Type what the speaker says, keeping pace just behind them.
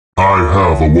I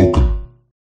have awoken.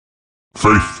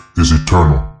 Faith is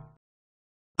eternal.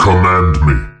 Command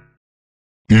me.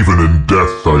 Even in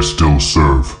death I still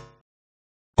serve.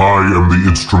 I am the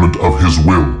instrument of his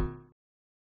will.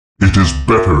 It is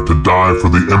better to die for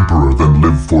the Emperor than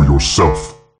live for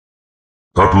yourself.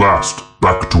 At last,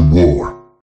 back to war.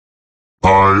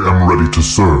 I am ready to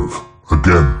serve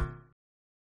again.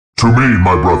 To me,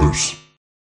 my brothers.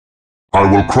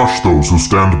 I will crush those who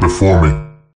stand before me.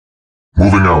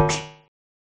 Moving out.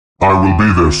 I will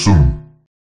be there soon.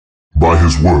 By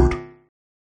his word.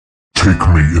 Take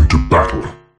me into battle.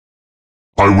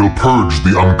 I will purge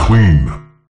the unclean.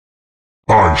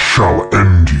 I shall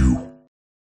end you.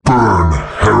 Burn,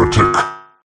 heretic.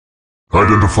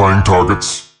 Identifying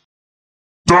targets.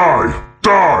 Die!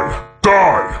 Die!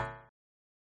 Die!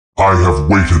 I have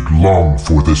waited long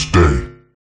for this day.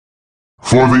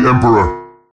 For the Emperor.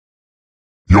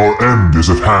 Your end is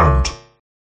at hand.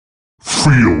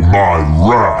 Feel my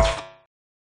wrath.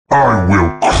 I will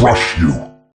crush you.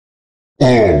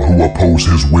 All who oppose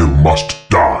his will must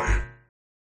die.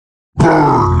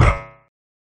 Burn!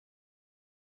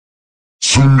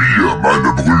 Zu mir,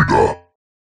 meine Brüder.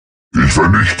 Ich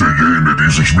vernichte jene,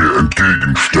 die sich mir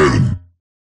entgegenstellen.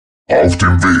 Auf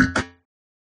dem Weg.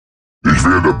 Ich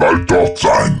werde bald dort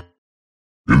sein.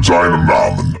 In seinem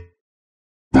Namen.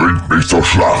 Bringt mich zur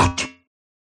Schlacht.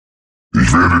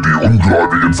 Ich werde die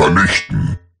Ungläubigen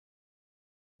vernichten.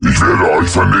 Ich werde euch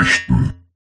vernichten.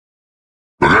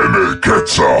 Brenne,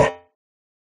 Ketzer.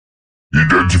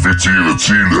 Identifiziere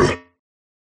Ziele.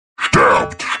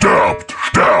 Sterbt, sterbt,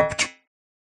 sterbt.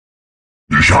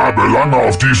 Ich habe lange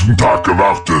auf diesen Tag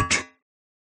gewartet.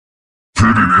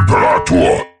 Für den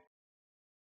Imperator.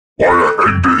 Euer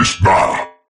Ende ist nah.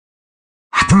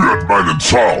 Spürt meinen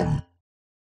Zorn.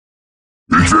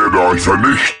 Ich werde euch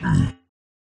vernichten.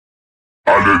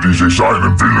 Alle, die sich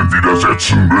seinem Willen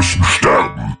widersetzen, müssen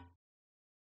sterben.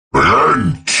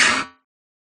 Brennt!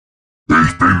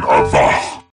 Ich bin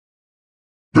erwacht.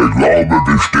 Der Glaube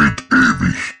besteht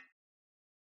ewig.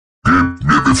 Gebt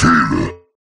mir Befehle.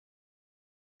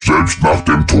 Selbst nach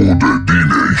dem Tode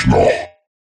diene ich noch.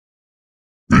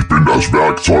 Ich bin das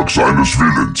Werkzeug seines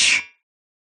Willens.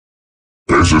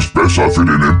 Es ist besser für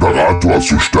den Imperator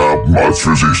zu sterben, als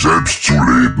für sich selbst zu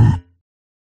leben.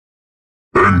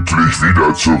 Endlich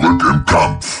wieder zurück im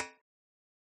Kampf.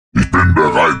 Ich bin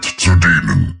bereit zu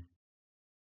dienen.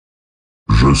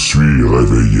 Je suis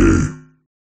réveillé.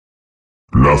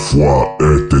 La foi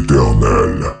est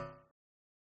éternelle.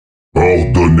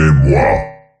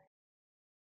 Ordonnez-moi.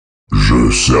 Je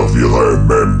servirai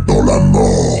même dans la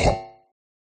mort.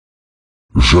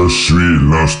 Je suis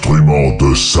l'instrument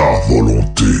de sa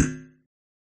volonté.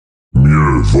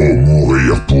 Mieux vaut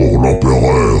mourir pour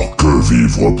l'empereur que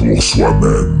vivre pour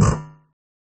soi-même.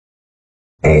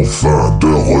 Enfin de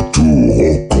retour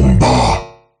au combat.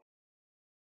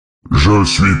 Je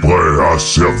suis prêt à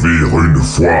servir une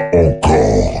fois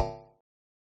encore.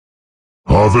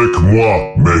 Avec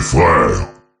moi, mes frères.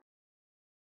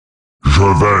 Je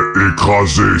vais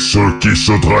écraser ceux qui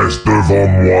se dressent devant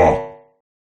moi.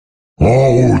 En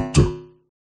route.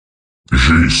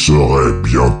 J'y serai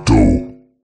bientôt.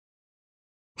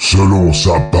 Selon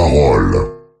sa parole.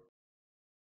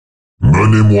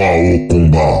 Menez-moi au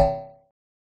combat.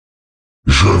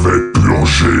 Je vais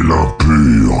purger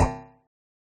l'impur.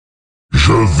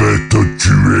 Je vais te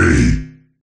tuer.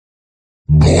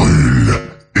 Brûle,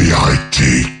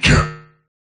 hérétique.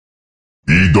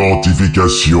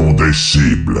 Identification des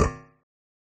cibles.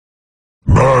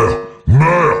 Meurs,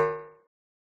 meurs.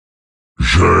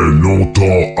 J'ai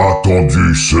longtemps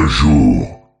attendu ce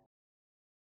jour.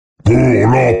 Pour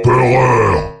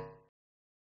l'empereur,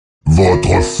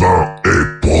 votre fin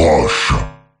est proche.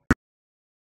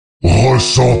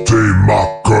 Ressentez ma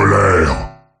colère.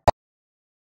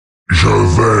 Je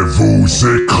vais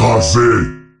vous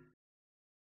écraser.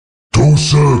 Tous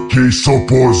ceux qui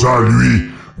s'opposent à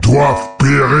lui doivent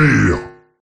périr.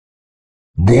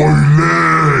 Brûlez!